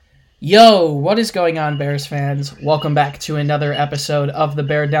Yo, what is going on, Bears fans? Welcome back to another episode of the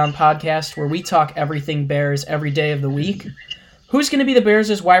Bear Down Podcast, where we talk everything Bears every day of the week. Who's going to be the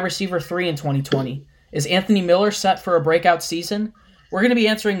Bears' wide receiver 3 in 2020? Is Anthony Miller set for a breakout season? We're going to be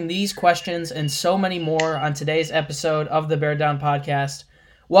answering these questions and so many more on today's episode of the Bear Down Podcast.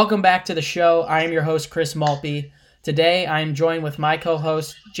 Welcome back to the show. I am your host, Chris Maltby. Today, I am joined with my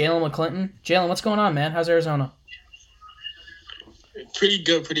co-host, Jalen McClinton. Jalen, what's going on, man? How's Arizona? Pretty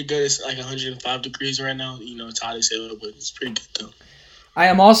good. It's like 105 degrees right now. It's hot as hell, but it's pretty good, though. I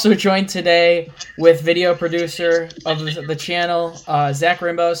am also joined today with video producer of the channel, Zach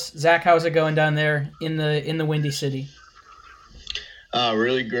Rimbos. Zach, how's it going down there in the Windy City?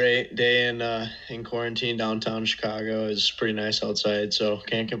 Really great day in quarantine downtown Chicago. It's pretty nice outside, so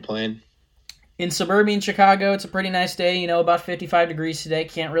can't complain. In suburban Chicago, it's a pretty nice day, about 55 degrees today.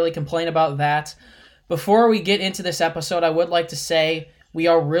 Can't really complain about that. Before we get into this episode, I would like to say we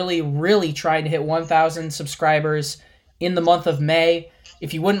are really trying to hit 1,000 subscribers in the month of May.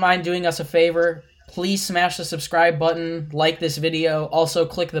 If you wouldn't mind doing us a favor, please smash the subscribe button, like this video, also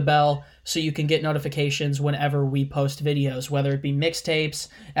click the bell so you can get notifications whenever we post videos, whether it be mixtapes,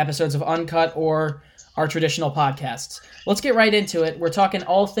 episodes of Uncut, or our traditional podcasts. Let's get right into it. We're talking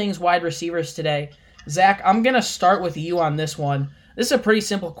all things wide receivers today. Zach, I'm going to start with you on this one. This is a pretty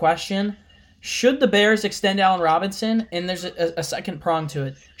simple question. Should the Bears extend Allen Robinson? And there's a second prong to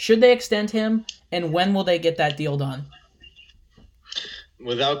it. Should they extend him, and when will they get that deal done?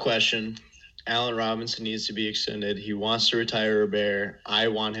 Without question, Allen Robinson needs to be extended. He wants to retire a Bear. I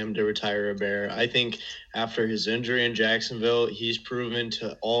want him to retire a Bear. I think after his injury in Jacksonville, he's proven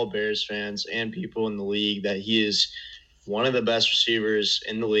to all Bears fans and people in the league that he is one of the best receivers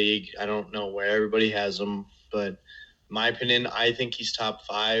in the league. I don't know where everybody has him, but my opinion, I think he's top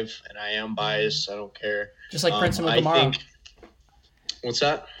 5, and I am biased. I don't care. Just like Prince Amukamara. What's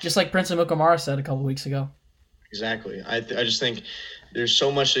that? Just like Prince Amukamara said a couple weeks ago. Exactly. I just think there's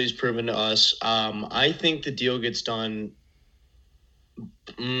so much that he's proven to us. I think the deal gets done.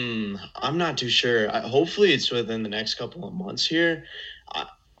 I'm not too sure. Hopefully it's within the next couple of months here.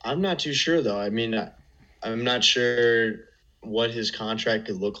 I'm not too sure, though. I mean, I'm not sure what his contract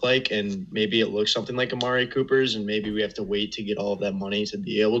could look like, and maybe it looks something like Amari Cooper's, and maybe we have to wait to get all of that money to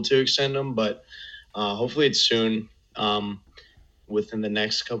be able to extend him, but hopefully it's soon, within the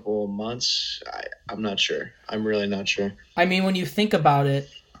next couple of months. I'm not sure. I'm really not sure. I mean, when you think about it,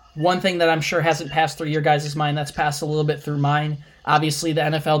 one thing that I'm sure hasn't passed through your guys' mind that's passed a little bit through mine, obviously the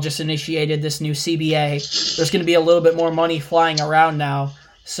NFL just initiated this new CBA. There's going to be a little bit more money flying around now,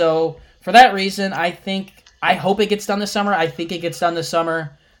 so for that reason, I hope it gets done this summer. I think it gets done this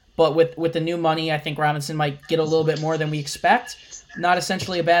summer. But with the new money, I think Robinson might get a little bit more than we expect. Not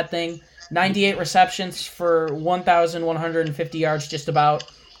essentially a bad thing. 98 receptions for 1,150 yards just about,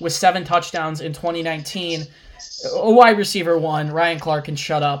 with 7 touchdowns in 2019. A wide receiver 1. Ryan Clark can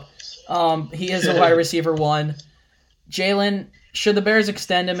shut up. He is a wide receiver 1. Jalen, should the Bears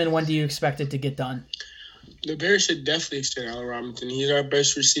extend him, and when do you expect it to get done? The Bears should definitely extend Allen Robinson. He's our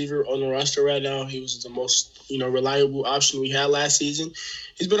best receiver on the roster right now. He was the most, reliable option we had last season.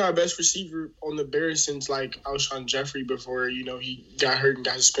 He's been our best receiver on the Bears since, Alshon Jeffrey before, he got hurt and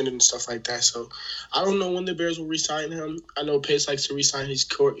got suspended and stuff like that. So I don't know when the Bears will re-sign him. I know Pace likes to re-sign his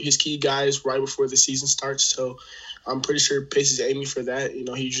key guys right before the season starts. So I'm pretty sure Pace is aiming for that.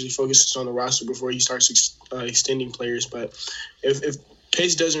 He usually focuses on the roster before he starts extending players. But if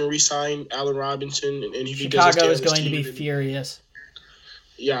Pace doesn't re-sign Allen Robinson, and if Chicago is going to be furious.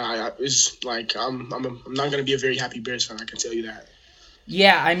 Yeah, it's like I'm not going to be a very happy Bears fan. I can tell you that.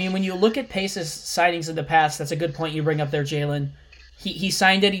 Yeah, I mean, when you look at Pace's signings in the past, that's a good point you bring up there, Jalen. He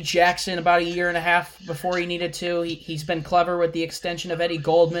signed Eddie Jackson about a year and a half before he needed to. He's been clever with the extension of Eddie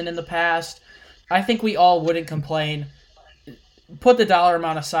Goldman in the past. I think we all wouldn't complain. Put the dollar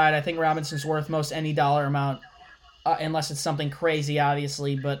amount aside. I think Robinson's worth most any dollar amount. Unless it's something crazy,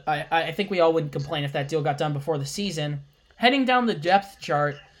 obviously. But I think we all wouldn't complain if that deal got done before the season. Heading down the depth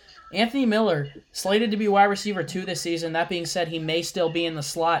chart, Anthony Miller, slated to be wide receiver 2 this season. That being said, he may still be in the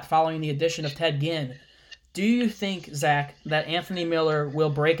slot following the addition of Ted Ginn. Do you think, Zach, that Anthony Miller will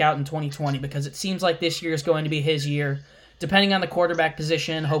break out in 2020? Because it seems like this year is going to be his year. Depending on the quarterback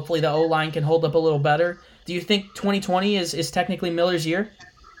position, hopefully the O-line can hold up a little better. Do you think 2020 is technically Miller's year?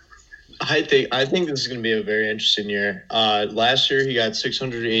 I think this is going to be a very interesting year. Last year he got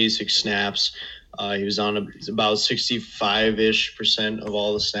 686 snaps. He was on about 65-ish% of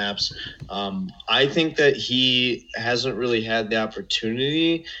all the snaps. I think that he hasn't really had the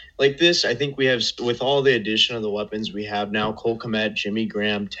opportunity like this. I think we have, with all the addition of the weapons we have now, Cole Kmet, Jimmy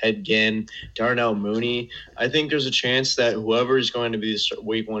Graham, Ted Ginn, Darnell Mooney, I think there's a chance that whoever is going to be the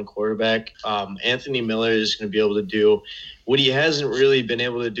week one quarterback, Anthony Miller is going to be able to do what he hasn't really been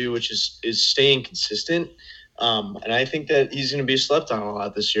able to do, which is staying consistent. And I think that he's going to be slept on a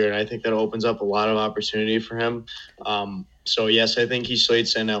lot this year, and I think that opens up a lot of opportunity for him. So, yes, I think he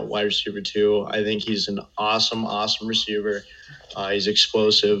slates in at wide receiver 2. I think he's an awesome, awesome receiver. He's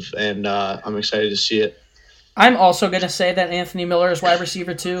explosive, and I'm excited to see it. I'm also going to say that Anthony Miller is wide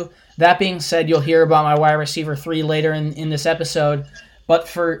receiver 2. That being said, you'll hear about my wide receiver 3 later in this episode. But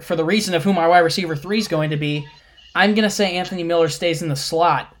for the reason of who my wide receiver 3 is going to be, I'm going to say Anthony Miller stays in the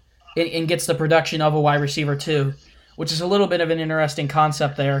slot and gets the production of a wide receiver 2, which is a little bit of an interesting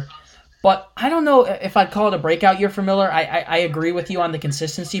concept there. But I don't know if I'd call it a breakout year for Miller. I agree with you on the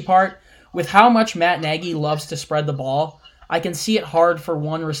consistency part. With how much Matt Nagy loves to spread the ball, I can see it hard for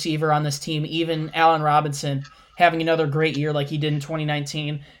one receiver on this team, even Allen Robinson, having another great year like he did in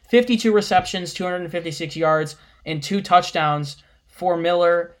 2019. 52 receptions, 256 yards, and 2 touchdowns for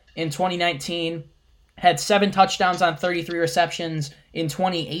Miller in 2019. Had 7 touchdowns on 33 receptions in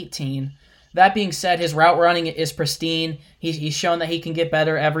 2018. That being said, his route running is pristine. He's shown that he can get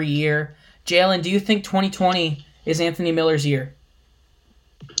better every year. Jalen, do you think 2020 is Anthony Miller's year?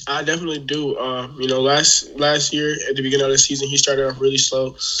 I definitely do. Last year at the beginning of the season, he started off really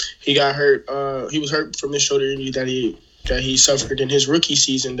slow. He got hurt. He was hurt from the shoulder injury that he suffered in his rookie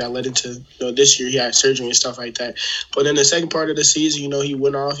season that led into this year. He had surgery and stuff like that. But in the second part of the season, he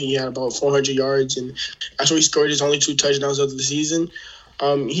went off. He had about 400 yards, and that's where he scored his only 2 touchdowns of the season.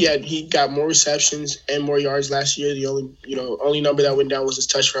 He got more receptions and more yards last year. The only number that went down was his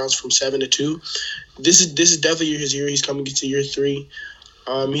touchdowns from 7 to 2. This is definitely his year. He's coming into year 3.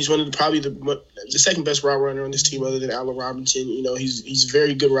 He's one of probably the second best route runner on this team, other than Allen Robinson. He's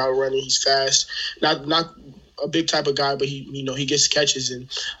very good route runner. He's fast, not a big type of guy, but he gets catches, and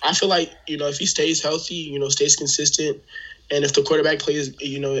I feel like if he stays healthy, stays consistent. And if the quarterback play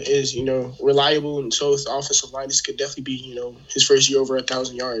is reliable, and so is the offensive line, this could definitely be, his first year over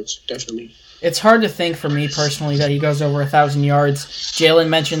 1,000 yards, definitely. It's hard to think for me personally that he goes over 1,000 yards. Jalen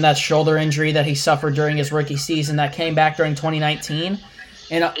mentioned that shoulder injury that he suffered during his rookie season that came back during 2019.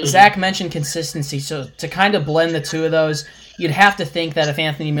 And Zach mentioned consistency. So to kind of blend the two of those, you'd have to think that if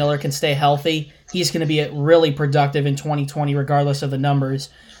Anthony Miller can stay healthy, he's going to be really productive in 2020 regardless of the numbers.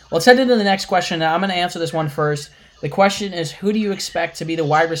 Let's head into the next question. I'm going to answer this one first. The question is, who do you expect to be the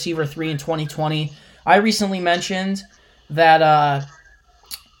wide receiver 3 in 2020? I recently mentioned that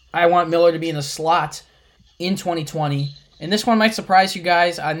I want Miller to be in the slot in 2020. And this one might surprise you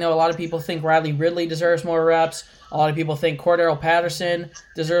guys. I know a lot of people think Riley Ridley deserves more reps. A lot of people think Cordarrelle Patterson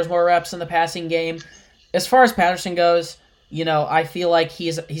deserves more reps in the passing game. As far as Patterson goes, I feel like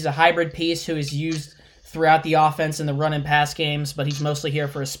he's a hybrid piece who is used throughout the offense in the run and pass games, but he's mostly here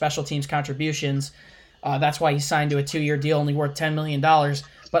for his special teams contributions. That's why he signed to a 2-year deal only worth $10 million.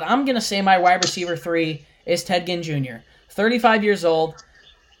 But I'm going to say my wide receiver 3 is Ted Ginn Jr. 35 years old.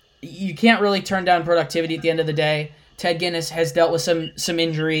 You can't really turn down productivity at the end of the day. Ted Ginn has dealt with some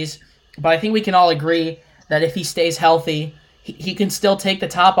injuries, but I think we can all agree that if he stays healthy, he can still take the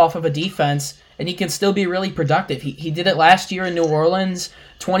top off of a defense, and he can still be really productive. He did it last year in New Orleans,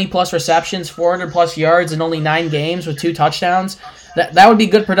 20-plus receptions, 400-plus yards in only 9 games with 2 touchdowns. That would be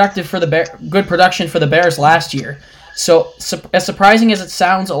good production for the Bears last year. So as surprising as it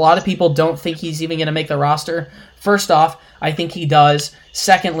sounds, a lot of people don't think he's even going to make the roster. First off, I think he does.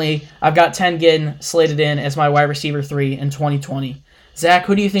 Secondly, I've got Ted Ginn slated in as my wide receiver 3 in 2020. Zach,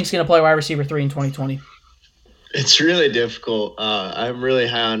 who do you think is going to play wide receiver 3 in 2020? It's really difficult. I'm really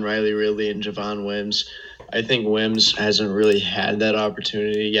high on Riley Ridley and Javon Wims. I think Wims hasn't really had that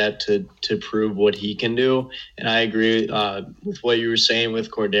opportunity yet to prove what he can do. And I agree with what you were saying with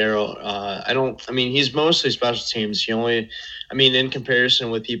Cordarrelle. He's mostly special teams. In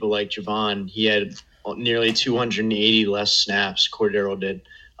comparison with people like Javon, he had nearly 280 less snaps Cordarrelle did.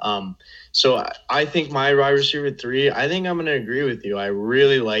 So I think my wide receiver 3, I think I'm going to agree with you. I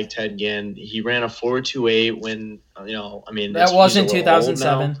really like Ted Ginn. He ran a 4.28 when, that was in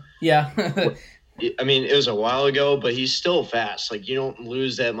 2007. Yeah. It was a while ago, but he's still fast. Like, you don't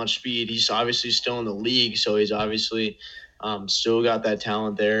lose that much speed. He's obviously still in the league, so he's obviously still got that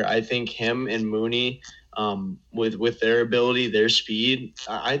talent there. I think him and Mooney, with their ability, their speed,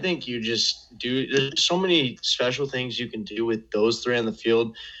 I think there's so many special things you can do with those 3 on the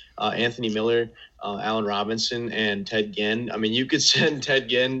field. Anthony Miller, Allen Robinson and Ted Ginn. I mean, you could send Ted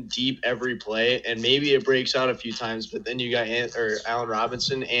Ginn deep every play, and maybe it breaks out a few times, but then you got Allen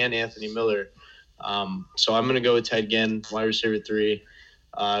Robinson and Anthony Miller. So I'm going to go with Ted Ginn, wide receiver 3,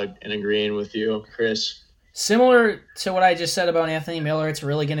 and agreeing with you, Chris. Similar to what I just said about Anthony Miller, it's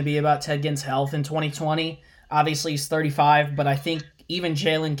really going to be about Ted Ginn's health in 2020. Obviously, he's 35, but I think even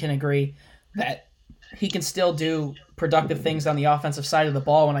Jalen can agree that he can still do productive things on the offensive side of the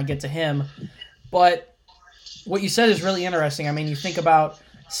ball when I get to him. But what you said is really interesting. I mean, you think about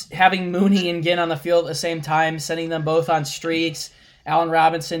having Mooney and Ginn on the field at the same time, sending them both on streaks, Allen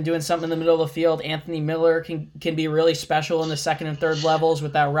Robinson doing something in the middle of the field. Anthony Miller can be really special in the second and third levels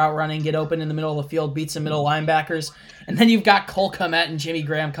with that route running, get open in the middle of the field, beat some middle linebackers. And then you've got Cole Kmet and Jimmy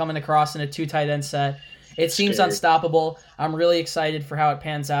Graham coming across in a 2 tight end set. It seems unstoppable. I'm really excited for how it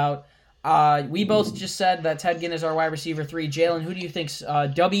pans out. We both just said that Ted Ginn is our wide receiver 3. Jalen, who do you think's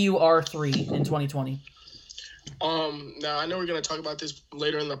WR3 in 2020? Now I know we're gonna talk about this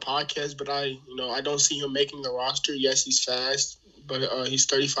later in the podcast, but I don't see him making the roster. Yes, he's fast, but he's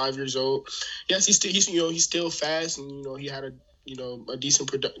 35 years old. Yes, he's still fast, and he had a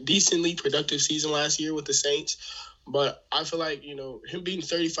decently productive season last year with the Saints. But I feel like him being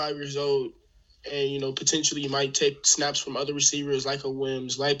 35 years old, and potentially might take snaps from other receivers like a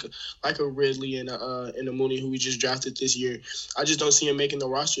Wims, like a Ridley and a Mooney who we just drafted this year. I just don't see him making the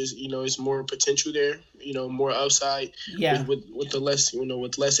rosters. It's more potential there. More upside. Yeah. With the less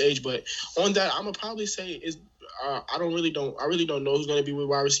with less age. But on that, I'm gonna probably say is I really don't know who's gonna be with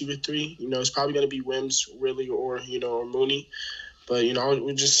wide receiver 3. It's probably gonna be Wims, Ridley, or or Mooney. But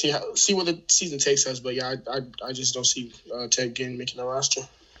we'll just see what the season takes us. But yeah, I just don't see Ted Ginn making the roster.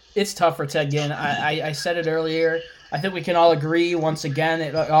 It's tough for Ted Ginn. I said it earlier. I think we can all agree, once again,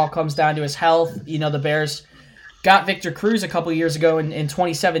 it all comes down to his health. The Bears got Victor Cruz a couple years ago in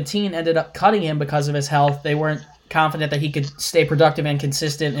 2017, ended up cutting him because of his health. They weren't confident that he could stay productive and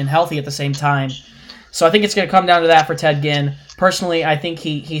consistent and healthy at the same time. So I think it's going to come down to that for Ted Ginn. Personally, I think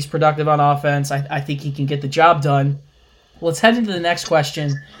he's productive on offense. I think he can get the job done. Let's head into the next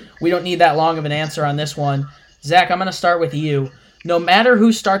question. We don't need that long of an answer on this one. Zach, I'm going to start with you. No matter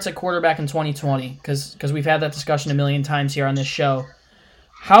who starts at quarterback in 2020, because we've had that discussion a million times here on this show,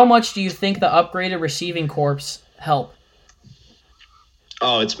 how much do you think the upgraded receiving corps help?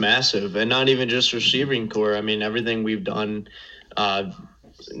 Oh, it's massive. And not even just receiving corps. I mean, everything we've done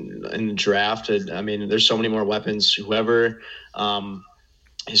in the draft, I mean, there's so many more weapons. Whoever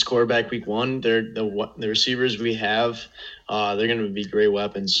is quarterback week 1, the receivers we have, they're going to be great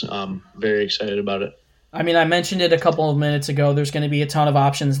weapons. Very excited about it. I mean, I mentioned it a couple of minutes ago. There's going to be a ton of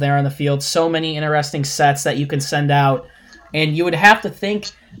options there on the field. So many interesting sets that you can send out. And you would have to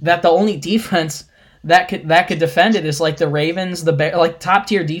think that the only defense that could defend it is like the Ravens, like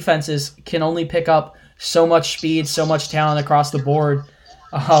top-tier defenses can only pick up so much speed, so much talent across the board.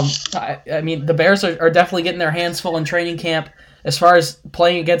 I mean, the Bears are definitely getting their hands full in training camp as far as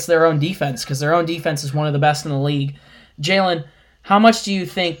playing against their own defense, because their own defense is one of the best in the league. Jalen, how much do you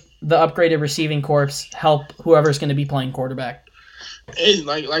think the upgraded receiving corps help whoever's going to be playing quarterback? And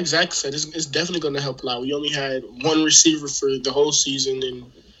like Zach said, it's definitely going to help a lot. We only had one receiver for the whole season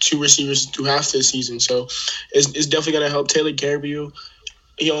and 2 receivers through half the season, so it's definitely going to help. Taylor Gabriel,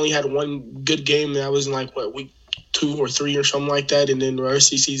 he only had one good game, that was in week 2 or 3 or something like that, and then the rest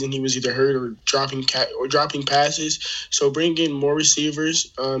of the season he was either hurt or dropping passes. So bring in more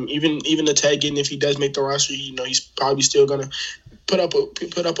receivers. Even the Ted Ginn, if he does make the roster, he's probably still going to put up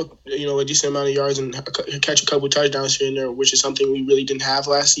a decent amount of yards and catch a couple of touchdowns here and there, which is something we really didn't have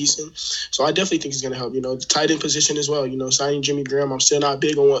last season. So I definitely think he's going to help. The tight end position as well. Signing Jimmy Graham, I'm still not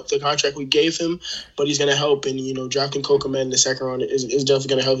big on what the contract we gave him, but he's going to help. And drafting Cole Kmet in the second round is definitely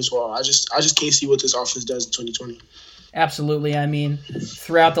going to help as well. I just can't see what this offense does in 2020. Absolutely. I mean,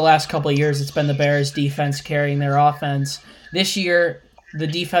 throughout the last couple of years, it's been the Bears' defense carrying their offense. This year, the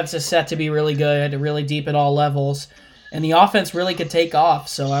defense is set to be really good, really deep at all levels. And the offense really could take off,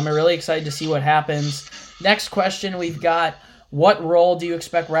 so I'm really excited to see what happens. Next question we've got, what role do you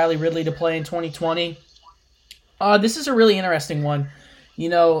expect Riley Ridley to play in 2020? This is a really interesting one.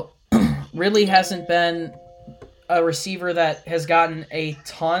 Ridley hasn't been a receiver that has gotten a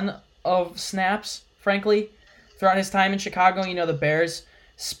ton of snaps, frankly, throughout his time in Chicago. The Bears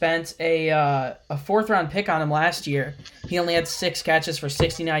spent a 4th-round pick on him last year. He only had 6 catches for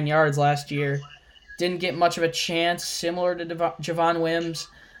 69 yards last year. Didn't get much of a chance, similar to Javon Wims.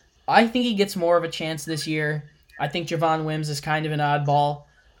 I think he gets more of a chance this year. I think Javon Wims is kind of an oddball.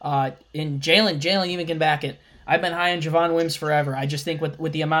 And Jalen even can back it. I've been high on Javon Wims forever. I just think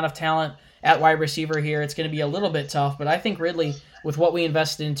with the amount of talent at wide receiver here, it's going to be a little bit tough. But I think Ridley, with what we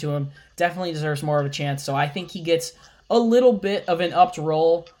invested into him, definitely deserves more of a chance. So I think he gets a little bit of an upped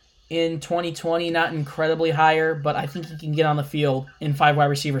role in 2020, not incredibly higher, but I think he can get on the field in 5 wide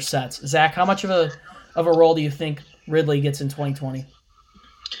receiver sets. Zach, how much of a role do you think Ridley gets in 2020?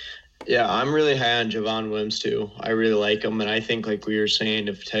 Yeah, I'm really high on Javon Wims too. I really like him, and I think, like we were saying,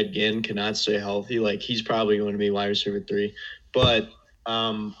 if Ted Ginn cannot stay healthy, like he's probably going to be wide receiver 3. But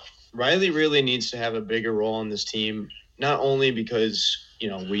Riley really needs to have a bigger role on this team, not only because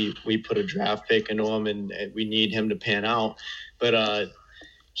we put a draft pick into him and we need him to pan out, but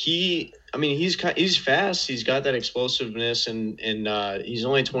he's fast. He's got that explosiveness, and he's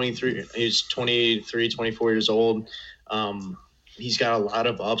only 23. He's 23, 24 years old. He's got a lot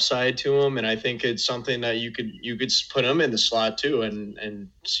of upside to him, and I think it's something that you could put him in the slot too and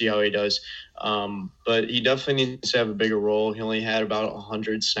see how he does. But he definitely needs to have a bigger role. He only had about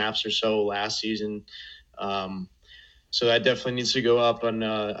 100 snaps or so last season. So that definitely needs to go up, and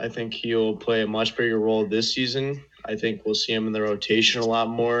I think he'll play a much bigger role this season. I think we'll see him in the rotation a lot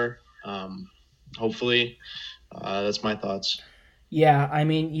more, hopefully. That's my thoughts. Yeah, I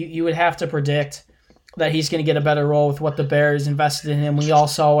mean, you would have to predict that he's going to get a better role with what the Bears invested in him. We all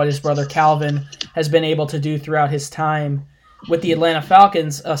saw what his brother Calvin has been able to do throughout his time with the Atlanta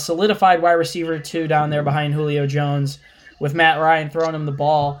Falcons, a solidified wide receiver 2 down there behind Julio Jones, with Matt Ryan throwing him the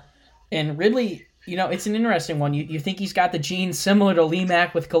ball. And Ridley, it's an interesting one. You think he's got the genes similar to Lee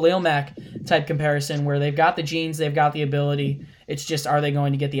Mack with Khalil Mack type comparison, where they've got the genes, they've got the ability. It's just, are they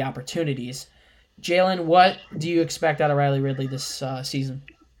going to get the opportunities? Jalen, what do you expect out of Riley Ridley this season?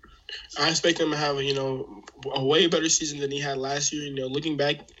 I expect him to have a way better season than he had last year. Looking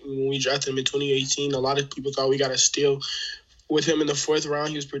back when we drafted him in 2018, a lot of people thought we got a steal with him in the 4th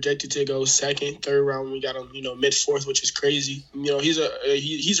round. He was projected to go 2nd, 3rd round. We got him, mid-4th, which is crazy. He's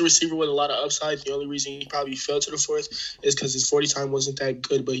a receiver with a lot of upside. The only reason he probably fell to the 4th is because his 40 time wasn't that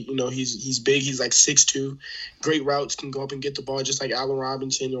good. But he's big. He's like 6'2", great routes, can go up and get the ball just like Allen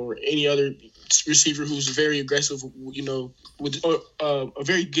Robinson or any other receiver who's very aggressive. With a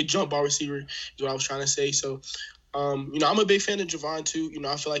very good jump ball receiver is what I was trying to say. So, I'm a big fan of Javon too.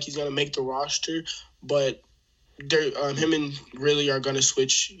 I feel like he's gonna make the roster, but him and Ridley are going to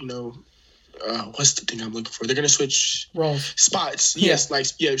switch, what's the thing I'm looking for? They're going to switch roles, spots. Yes,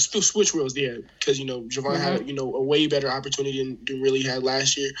 switch roles, because, Javon had, a way better opportunity than Ridley had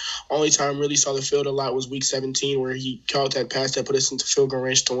last year. Only time Ridley saw the field a lot was week 17, where he caught that pass that put us into field goal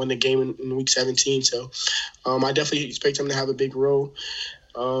range to win the game in week 17. So I definitely expect him to have a big role.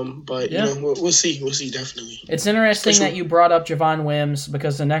 But we'll see. We'll see, definitely. It's interesting that you brought up Javon Wims,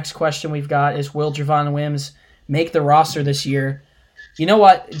 because the next question we've got is, will Javon Wims make the roster this year? You know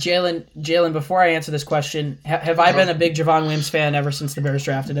what, Jalen, before I answer this question, have I been a big Javon Wims fan ever since the Bears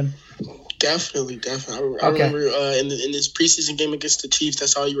drafted him? Definitely. I remember in this preseason game against the Chiefs,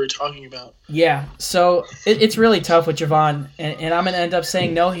 that's all you were talking about. Yeah, so it's really tough with Javon, and I'm going to end up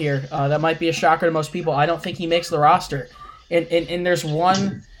saying no here. That might be a shocker to most people. I don't think he makes the roster. And there's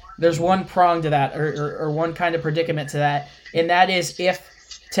one prong to that, or one kind of predicament to that, and that is if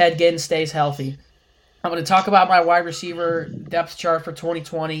Ted Ginn stays healthy. I'm going to talk about my wide receiver depth chart for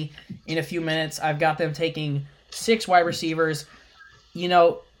 2020 in a few minutes. I've got them taking 6 wide receivers.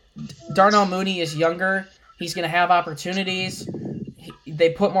 Darnell Mooney is younger. He's going to have opportunities. They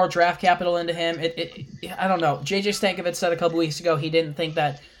put more draft capital into him. I don't know. J.J. Stankovic said a couple weeks ago he didn't think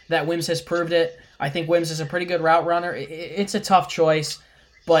that Wims has proved it. I think Wims is a pretty good route runner. It's a tough choice,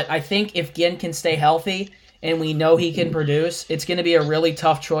 but I think if Ginn can stay healthy and we know he can produce, it's going to be a really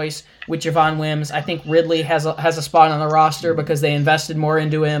tough choice with Javon Wims. I think Ridley has a spot on the roster because they invested more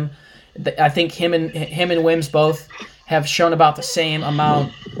into him. I think him and Wims both have shown about the same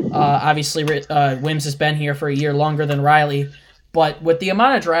amount. Obviously, Wims has been here for a year longer than Riley, but with the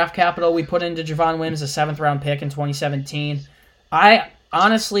amount of draft capital we put into Javon Wims, a 7th-round pick in 2017, I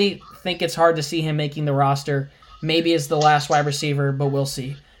honestly think it's hard to see him making the roster. Maybe as the last wide receiver, but we'll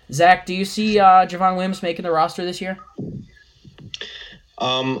see. Zach, do you see Javon Wims making the roster this year?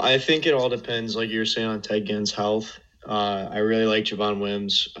 I think it all depends, like you were saying, on Ted Ginn's health. I really like Javon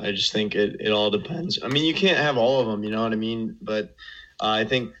Wims. I just think it all depends. I mean, you can't have all of them, you know what I mean? But I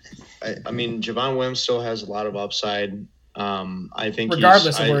think Javon Wims still has a lot of upside. I think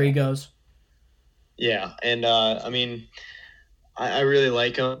regardless of where he goes. Yeah, and I really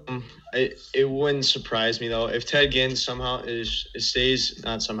like him. It wouldn't surprise me though if Ted Ginn somehow stays,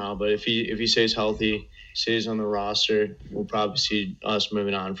 not somehow, but if he stays healthy, stays on the roster, we'll probably see us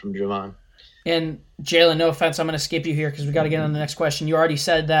moving on from Javon. And Jalen, no offense, I'm going to skip you here because we got to get on the next question. You already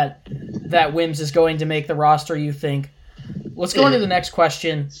said that that Wims is going to make the roster, you think. Let's go into the next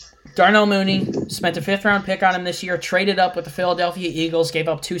question. Darnell Mooney spent a 5th-round pick on him this year, traded up with the Philadelphia Eagles, gave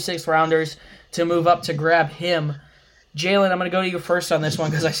up 2 6th-rounders to move up to grab him. Jalen, I'm going to go to you first on this one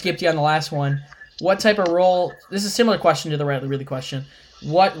because I skipped you on the last one. What type of role – this is a similar question to the Riley Ridley question.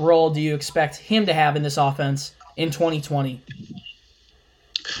 What role do you expect him to have in this offense in 2020?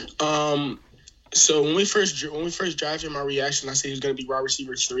 So when we first drafted him, my reaction, I said he was going to be wide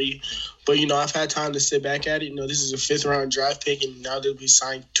receiver 3. But, I've had time to sit back at it. This is a 5th-round draft pick, and now that we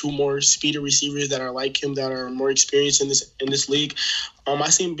signed 2 more speeder receivers that are like him, that are more experienced in this league, I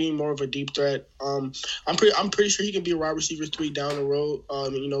see him being more of a deep threat. I'm pretty sure he can be a wide receiver 3 down the road,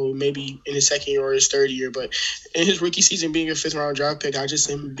 maybe in his 2nd year or his 3rd year. But in his rookie season, being a 5th-round draft pick, I just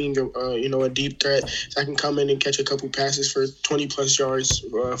see him being a deep threat that can come in and catch a couple passes for 20-plus yards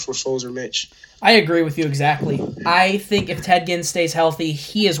for Foles or Mitch. I agree with you exactly. I think if Ted Ginn stays healthy,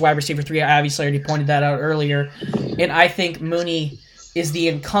 he is wide receiver 3. I obviously already pointed that out earlier. And I think Mooney is the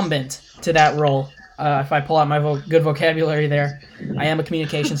incumbent to that role. If I pull out my good vocabulary there. I am a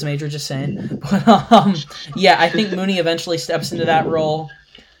communications major, just saying. But, I think Mooney eventually steps into that role.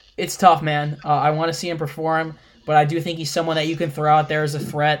 It's tough, man. I want to see him perform, but I do think he's someone that you can throw out there as a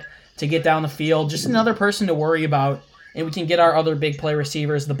threat to get down the field. Just another person to worry about. And we can get our other big play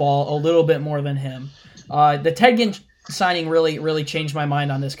receivers the ball a little bit more than him. The Ted Ginn signing really, really changed my mind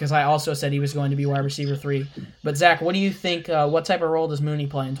on this because I also said he was going to be wide receiver 3. But, Zach, what do you think? What type of role does Mooney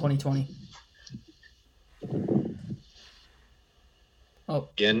play in 2020? Oh.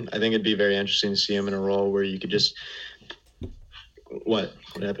 Again, I think it'd be very interesting to see him in a role where you could just – What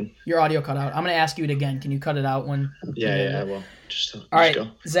happened? Your audio cut out. I'm going to ask you it again. Can you cut it out when – Yeah, I will. All right, go.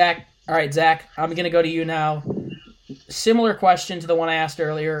 Zach. All right, Zach, I'm going to go to you now. Similar question to the one I asked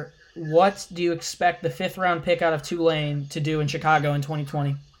earlier. What do you expect the 5th-round pick out of Tulane to do in Chicago in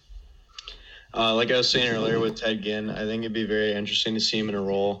 2020? Like I was saying earlier with Ted Ginn, I think it'd be very interesting to see him in a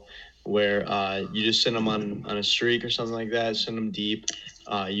role where you just send him on a streak or something like that, send him deep,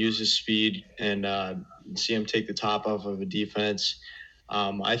 use his speed, and see him take the top off of a defense.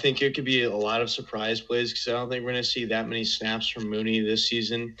 I think it could be a lot of surprise plays because I don't think we're going to see that many snaps from Mooney this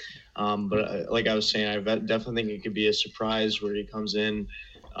season. But like I was saying, I definitely think it could be a surprise where he comes in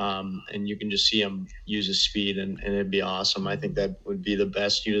and you can just see him use his speed, and it'd be awesome. I think that would be the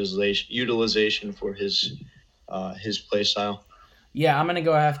best utilization for his play style. Yeah, I'm going to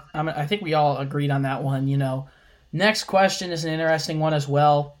go after – I think we all agreed on that one, Next question is an interesting one as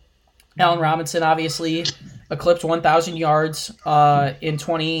well. Allen Robinson obviously eclipsed 1,000 yards in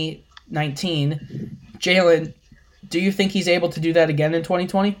 2019. Jalen, do you think he's able to do that again in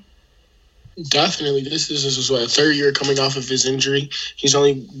 2020? Definitely. This is his 3rd year coming off of his injury. He's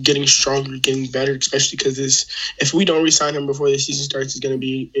only getting stronger, getting better, especially because if we don't re-sign him before the season starts, he's going to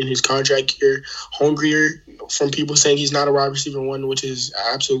be in his contract year hungrier from people saying he's not a wide receiver 1, which is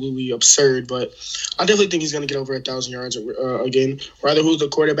absolutely absurd. But I definitely think he's going to get over 1,000 yards again. Rather who the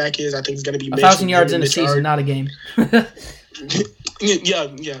quarterback is, I think it's going to be 1,000 yards in a season, not a game. Yeah,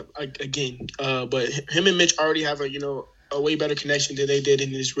 again. But him and Mitch already have a way better connection than they did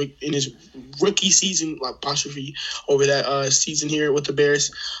in his rookie season, apostrophe over that season here with the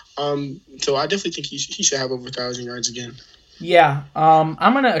Bears. So I definitely think he should have over 1,000 yards again. Yeah,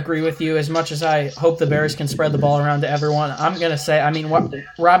 I'm going to agree with you as much as I hope the Bears can spread the ball around to everyone. I'm going to say,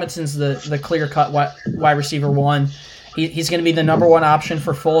 Robinson's the clear-cut wide receiver 1. He's going to be the number 1 option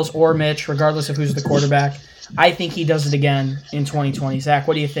for Foles or Mitch, regardless of who's the quarterback. I think he does it again in 2020. Zach,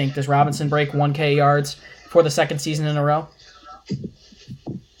 what do you think? Does Robinson break 1K yards for the 2nd season in a row?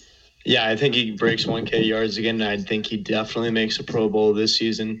 Yeah, I think he breaks 1K yards again. I think he definitely makes a Pro Bowl this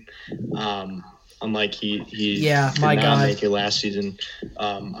season. Unlike he did not make it last season.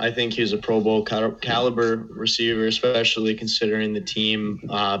 I think he was a Pro Bowl caliber receiver, especially considering the team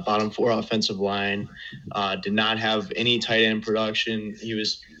bottom 4 offensive line did not have any tight end production. He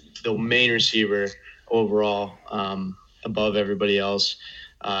was the main receiver overall, above everybody else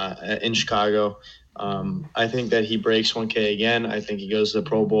in Chicago. I think that he breaks 1K again. I think he goes to the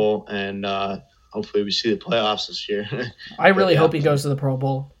Pro Bowl, and hopefully we see the playoffs this year. I really hope he goes to the Pro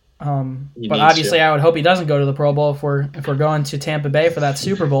Bowl. But obviously I would hope he doesn't go to the Pro Bowl if we're going to Tampa Bay for that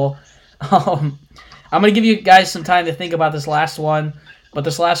Super Bowl. I'm going to give you guys some time to think about this last one, but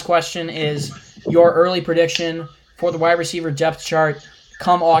this last question is your early prediction for the wide receiver depth chart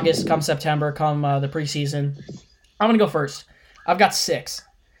come August, come September, come the preseason. I'm going to go first. I've got 6.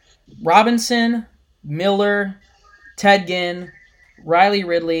 Robinson, Miller, Ted Ginn, Riley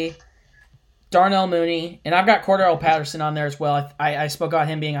Ridley, Darnell Mooney, and I've got Cordarrelle Patterson on there as well. I spoke about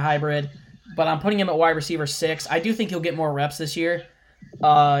him being a hybrid, but I'm putting him at wide receiver 6. I do think he'll get more reps this year.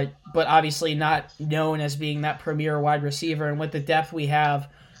 but obviously not known as being that premier wide receiver. And with the depth we have,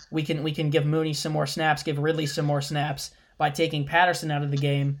 we can give Mooney some more snaps, give Ridley some more snaps by taking Patterson out of the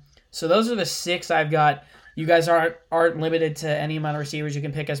game. So those are the 6 I've got. You guys aren't limited to any amount of receivers. You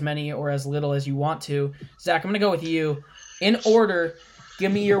can pick as many or as little as you want to. Zach, I'm going to go with you. In order,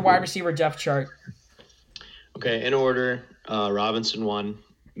 give me your wide receiver depth chart. Okay, in order, Robinson 1,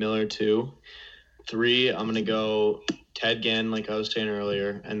 Miller 2. 3, I'm going to go Ted Ginn, like I was saying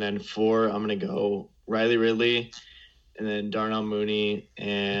earlier. And then 4, I'm going to go Riley Ridley, and then Darnell Mooney,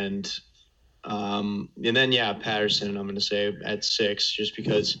 and then Patterson, I'm going to say at 6, just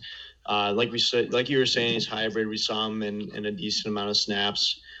because like you were saying, he's hybrid. We saw him in a decent amount of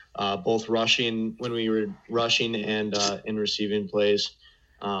snaps, both rushing when we were rushing and in receiving plays.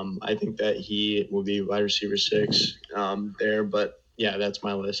 I think that he will be wide receiver 6 there, but yeah, that's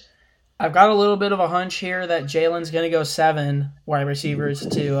my list. I've got a little bit of a hunch here that Jalen's going to go 7 wide receivers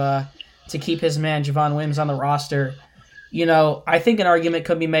to keep his man Javon Wims on the roster. You know, I think an argument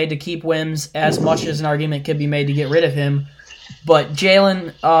could be made to keep Wims as much as an argument could be made to get rid of him. But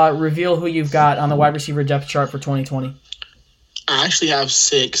Jalen, reveal who you've got on the wide receiver depth chart for 2020. I actually have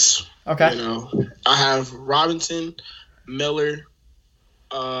 6. Okay. You know, I have Robinson, Miller,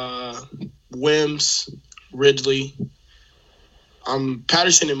 Wims, Ridley,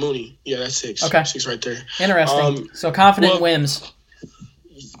 Patterson, and Mooney. Yeah, that's 6. Okay. 6 right there. Interesting. So confident Wims.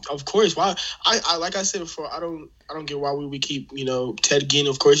 Of course. Why? I like I said before, I don't get why we keep, Ted Ginn.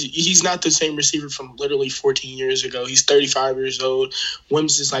 Of course, he's not the same receiver from literally 14 years ago. He's 35 years old.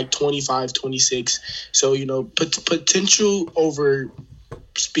 Wims is like 25, 26. So, potential over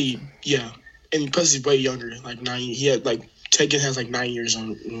speed. Yeah. And plus he's way younger, like 9. Ted Ginn has like 9 years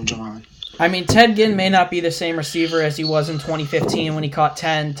on Javon. I mean, Ted Ginn may not be the same receiver as he was in 2015 when he caught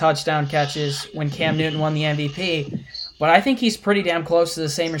 10 touchdown catches when Cam Newton won the MVP. But I think he's pretty damn close to the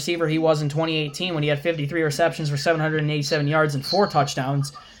same receiver he was in 2018 when he had 53 receptions for 787 yards and 4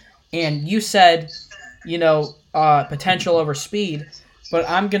 touchdowns. And you said, potential over speed, but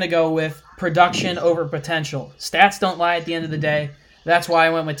I'm going to go with production over potential. Stats don't lie at the end of the day. That's why I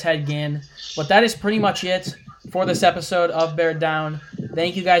went with Ted Ginn. But that is pretty much it for this episode of Bear Down.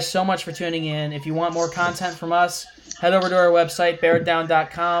 Thank you guys so much for tuning in. If you want more content from us, head over to our website,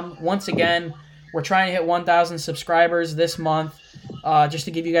 beardown.com. Once again, we're trying to hit 1,000 subscribers this month, just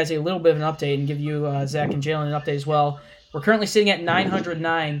to give you guys a little bit of an update and give you, Zach and Jalen, an update as well. We're currently sitting at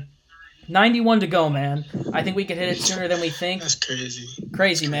 909. 91 to go, man. I think we could hit it sooner than we think. That's crazy.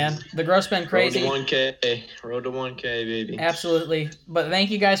 Crazy, man. The growth's been crazy. Road to 1K, baby. Absolutely. But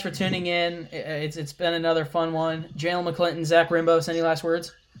thank you guys for tuning in. It's been another fun one. Jalen McClinton, Zach Rimbos, any last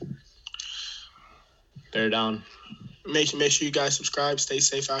words? Bear down. Make sure you guys subscribe. Stay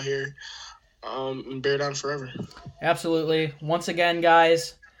safe out here. And bear down forever. Absolutely. Once again,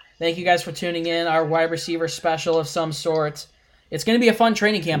 guys, thank you guys for tuning in. Our wide receiver special of some sort. It's going to be a fun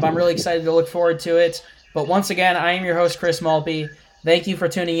training camp. I'm really excited to look forward to it. But once again, I am your host, Chris Malpe. Thank you for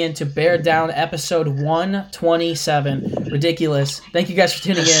tuning in to Bear Down episode 127. Ridiculous. Thank you guys for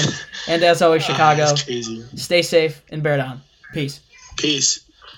tuning in. And as always, Chicago, That's crazy. Stay safe and bear down. Peace. Peace.